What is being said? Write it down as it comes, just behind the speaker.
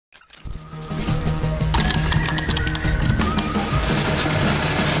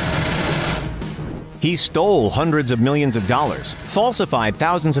He stole hundreds of millions of dollars, falsified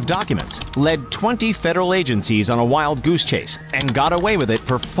thousands of documents, led 20 federal agencies on a wild goose chase, and got away with it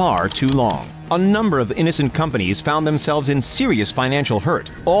for far too long. A number of innocent companies found themselves in serious financial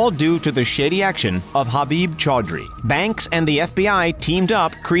hurt, all due to the shady action of Habib Chaudhry. Banks and the FBI teamed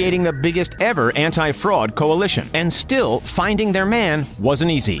up, creating the biggest ever anti-fraud coalition. And still, finding their man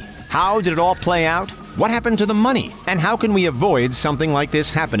wasn't easy. How did it all play out? What happened to the money? And how can we avoid something like this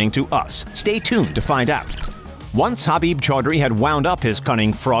happening to us? Stay tuned to find out. Once Habib Chaudhry had wound up his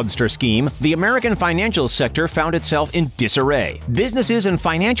cunning fraudster scheme, the American financial sector found itself in disarray. Businesses and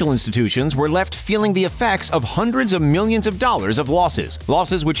financial institutions were left feeling the effects of hundreds of millions of dollars of losses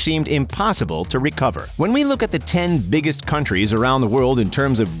which seemed impossible to recover. When we look at the 10 biggest countries around the world in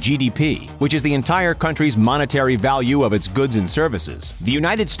terms of GDP, which is the entire country's monetary value of its goods and services, the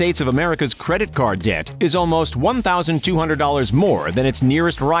United States of America's credit card debt is almost $1,200 more than its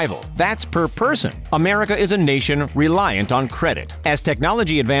nearest rival. That's per person. America is a nation reliant on credit. As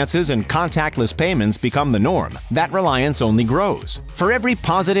technology advances and contactless payments become the norm, that reliance only grows. For every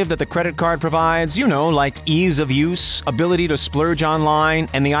positive that the credit card provides, like ease of use, ability to splurge online,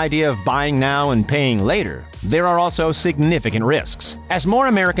 and the idea of buying now and paying later, there are also significant risks. As more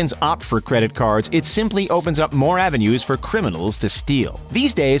Americans opt for credit cards, it simply opens up more avenues for criminals to steal.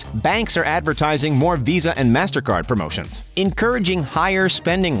 These days, banks are advertising more Visa and MasterCard promotions, encouraging higher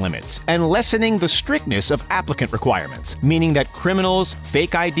spending limits, and lessening the strictness of applicant requirements, meaning that criminals,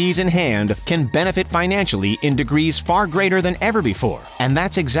 fake IDs in hand, can benefit financially in degrees far greater than ever before. And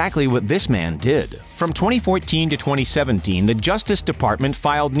that's exactly what this man did. From 2014 to 2017, the Justice Department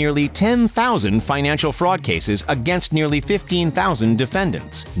filed nearly 10,000 financial fraud cases against nearly 15,000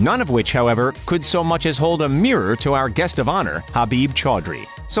 defendants, none of which, however, could so much as hold a mirror to our guest of honor, Habib Chaudhry.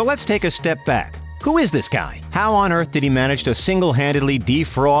 So let's take a step back. Who is this guy? How on earth did he manage to single-handedly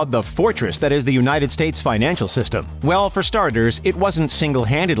defraud the fortress that is the United States financial system? Well, for starters, it wasn't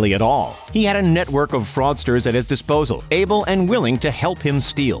single-handedly at all. He had a network of fraudsters at his disposal, able and willing to help him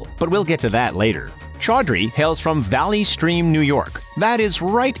steal. But we'll get to that later. Chaudhry hails from Valley Stream, New York. That is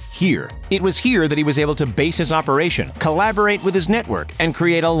right here. It was here that he was able to base his operation, collaborate with his network, and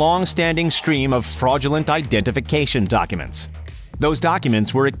create a long-standing stream of fraudulent identification documents. Those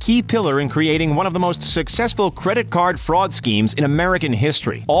documents were a key pillar in creating one of the most successful credit card fraud schemes in American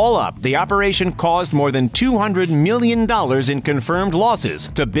history. All up, the operation caused more than $200 million in confirmed losses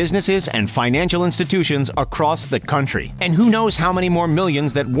to businesses and financial institutions across the country. And who knows how many more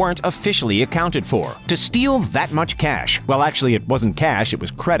millions that weren't officially accounted for. To steal that much cash, well, actually it wasn't cash, it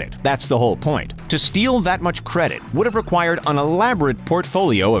was credit. That's the whole point. To steal that much credit would have required an elaborate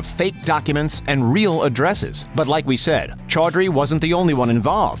portfolio of fake documents and real addresses. But like we said, Chaudhry wasn't the only one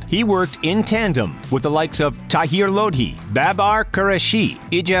involved. He worked in tandem with the likes of Tahir Lodhi, Babar Qureshi,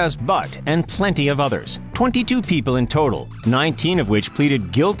 Ijaz Butt, and plenty of others. 22 people in total, 19 of which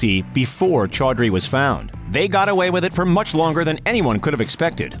pleaded guilty before Chaudhry was found. They got away with it for much longer than anyone could have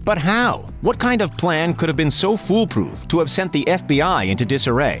expected. But how? What kind of plan could have been so foolproof to have sent the FBI into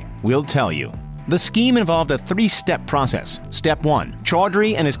disarray? We'll tell you. The scheme involved a three-step process. Step 1.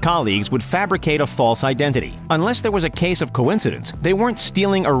 Chaudhry and his colleagues would fabricate a false identity. Unless there was a case of coincidence, they weren't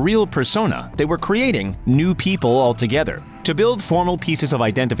stealing a real persona, they were creating new people altogether. To build formal pieces of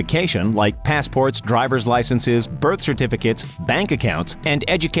identification like passports, driver's licenses, birth certificates, bank accounts, and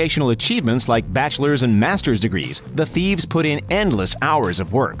educational achievements like bachelor's and master's degrees, the thieves put in endless hours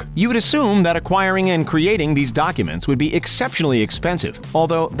of work. You would assume that acquiring and creating these documents would be exceptionally expensive,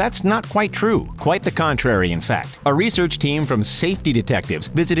 although that's not quite true. Quite the contrary, in fact. A research team from safety detectives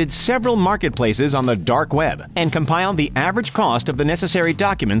visited several marketplaces on the dark web and compiled the average cost of the necessary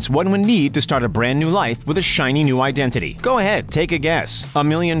documents one would need to start a brand new life with a shiny new identity. Go ahead, take a guess. $1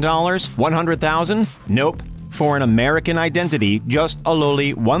 million? $100,000? Nope. For an American identity, just a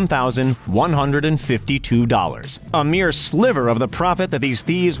lowly $1,152. A mere sliver of the profit that these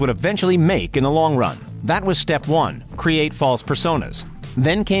thieves would eventually make in the long run. That was step 1, create false personas.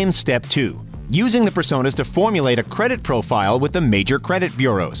 Then came step 2, using the personas to formulate a credit profile with the major credit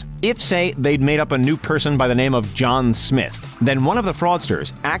bureaus. If, say, they'd made up a new person by the name of John Smith, then one of the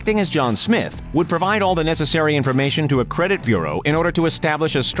fraudsters, acting as John Smith, would provide all the necessary information to a credit bureau in order to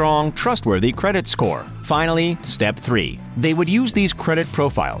establish a strong, trustworthy credit score. Finally, step 3. They would use these credit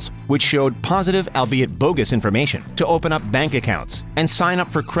profiles, which showed positive, albeit bogus information, to open up bank accounts and sign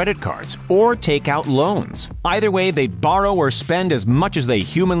up for credit cards or take out loans. Either way, they'd borrow or spend as much as they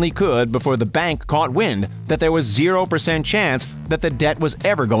humanly could before the bank caught wind that there was 0% chance that the debt was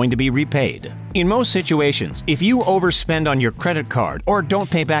ever going to be repaid. In most situations, if you overspend on your credit card or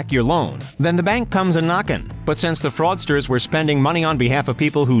don't pay back your loan, then the bank comes a-knockin'. But since the fraudsters were spending money on behalf of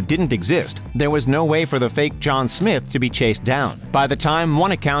people who didn't exist, there was no way for the fake John Smith to be chased down. By the time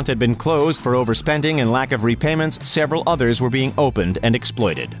one account had been closed for overspending and lack of repayments, several others were being opened and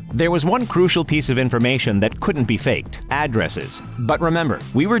exploited. There was one crucial piece of information that couldn't be faked: addresses. But remember,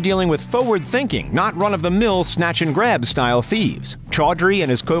 we were dealing with forward-thinking, not run-of-the-mill snatch-and-grab style thieves. Chaudhry and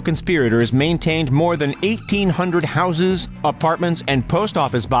his co-conspirators maintained more than 1,800 houses, apartments, and post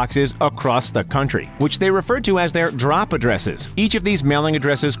office boxes across the country, which they referred to as their drop addresses. Each of these mailing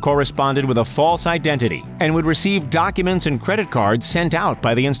addresses corresponded with a false identity and would receive documents and credit cards sent out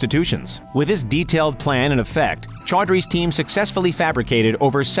by the institutions. With this detailed plan in effect, Chaudhry's team successfully fabricated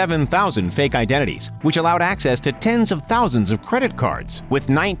over 7,000 fake identities, which allowed access to tens of thousands of credit cards. With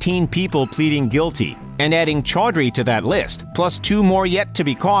 19 people pleading guilty, and adding Chaudhry to that list, plus 2 more yet to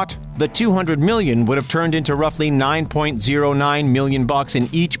be caught, the $200 million would have turned into roughly $9.09 million in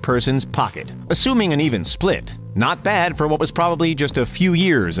each person's pocket, assuming an even split. Not bad for what was probably just a few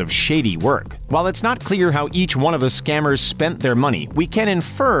years of shady work. While it's not clear how each one of the scammers spent their money, we can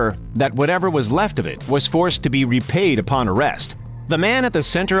infer that whatever was left of it was forced to be repaid upon arrest. The man at the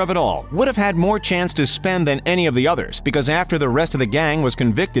center of it all would have had more chance to spend than any of the others, because after the rest of the gang was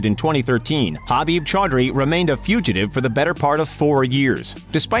convicted in 2013, Habib Chaudhry remained a fugitive for the better part of 4 years.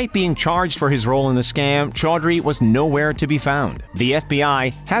 Despite being charged for his role in the scam, Chaudhry was nowhere to be found. The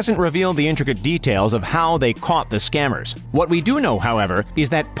FBI hasn't revealed the intricate details of how they caught the scammers. What we do know, however, is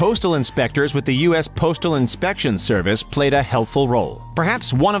that postal inspectors with the U.S. Postal Inspection Service played a helpful role.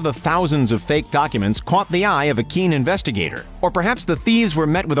 Perhaps one of the thousands of fake documents caught the eye of a keen investigator, or perhaps the thieves were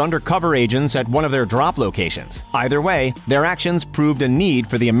met with undercover agents at one of their drop locations. Either way, their actions proved a need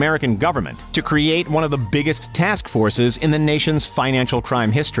for the American government to create one of the biggest task forces in the nation's financial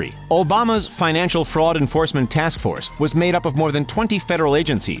crime history. Obama's Financial Fraud Enforcement Task Force was made up of more than 20 federal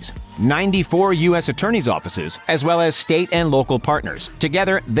agencies, 94 U.S. attorneys' offices, as well as state and local partners.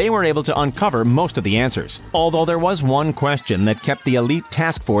 Together, they were able to uncover most of the answers. Although there was one question that kept the elite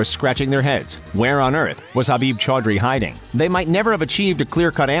task force scratching their heads: where on earth was Habib Chaudhry hiding? They might never have achieved a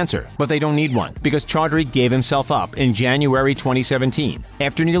clear-cut answer, but they don't need one, because Chaudhry gave himself up in January 2017,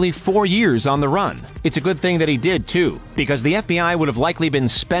 after nearly 4 years on the run. It's a good thing that he did, too, because the FBI would have likely been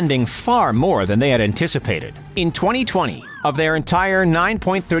spending far more than they had anticipated. In 2020, of their entire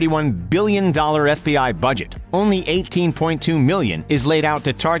 $9.31 billion FBI budget, only $18.2 million is laid out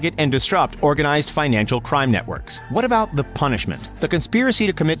to target and disrupt organized financial crime networks. What about the punishment? The conspiracy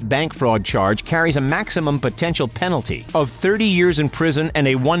to commit bank fraud charge carries a maximum potential penalty of 30 years in prison and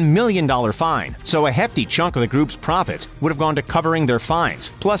a $1 million fine, so a hefty chunk of the group's profits would have gone to covering their fines,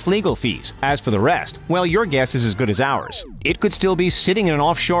 plus legal fees. As for the rest, well, your guess is as good as ours. It could still be sitting in an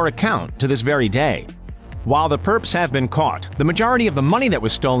offshore account to this very day. While the perps have been caught, the majority of the money that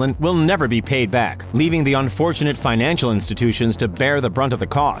was stolen will never be paid back, leaving the unfortunate financial institutions to bear the brunt of the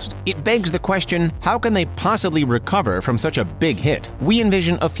cost. It begs the question, how can they possibly recover from such a big hit? We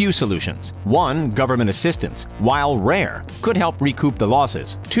envision a few solutions. 1. Government assistance, while rare, could help recoup the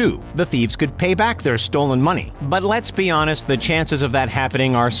losses. 2. The thieves could pay back their stolen money. But let's be honest, the chances of that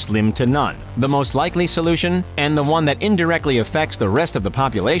happening are slim to none. The most likely solution, and the one that indirectly affects the rest of the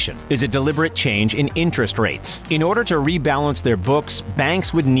population, is a deliberate change in interest rates. In order to rebalance their books,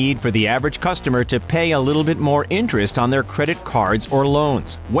 banks would need for the average customer to pay a little bit more interest on their credit cards or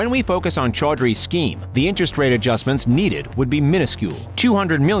loans. When we focus on Chaudhry's scheme, the interest rate adjustments needed would be minuscule.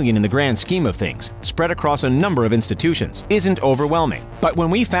 $200 million in the grand scheme of things, spread across a number of institutions, isn't overwhelming. But when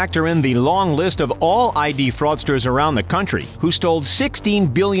we factor in the long list of all ID fraudsters around the country who stole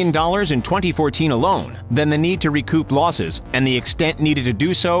 $16 billion in 2014 alone, then the need to recoup losses and the extent needed to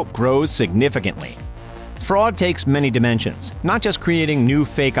do so grows significantly. Fraud takes many dimensions, not just creating new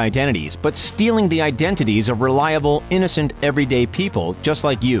fake identities, but stealing the identities of reliable, innocent, everyday people just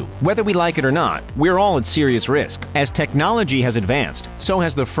like you. Whether we like it or not, we're all at serious risk. As technology has advanced, so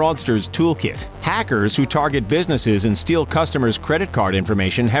has the fraudster's toolkit. Hackers who target businesses and steal customers' credit card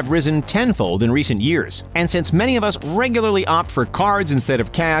information have risen tenfold in recent years. And since many of us regularly opt for cards instead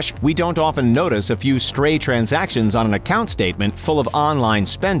of cash, we don't often notice a few stray transactions on an account statement full of online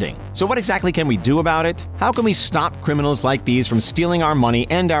spending. So what exactly can we do about it? How can we stop criminals like these from stealing our money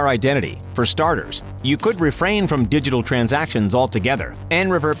and our identity? For For starters, you could refrain from digital transactions altogether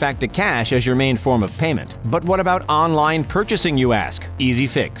and revert back to cash as your main form of payment. But what about online purchasing, you ask? Easy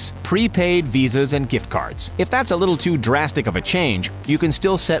fix. Prepaid Visas and gift cards. If that's a little too drastic of a change, you can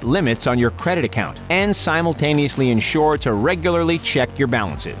still set limits on your credit account and simultaneously ensure to regularly check your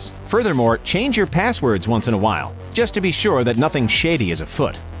balances. Furthermore, change your passwords once in a while, just to be sure that nothing shady is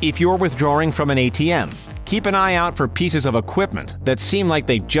afoot. If you're withdrawing from an ATM, keep an eye out for pieces of equipment that seem like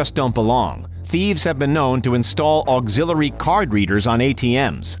they just don't belong. Thieves have been known to install auxiliary card readers on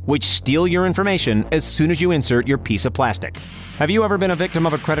ATMs, which steal your information as soon as you insert your piece of plastic. Have you ever been a victim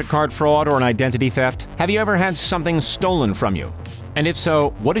of a credit card fraud or an identity theft? Have you ever had something stolen from you? And if so,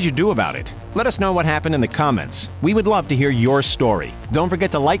 what did you do about it? Let us know what happened in the comments. We would love to hear your story. Don't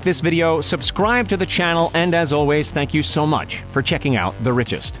forget to like this video, subscribe to the channel, and as always, thank you so much for checking out The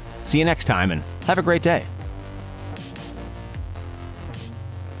Richest. See you next time and have a great day.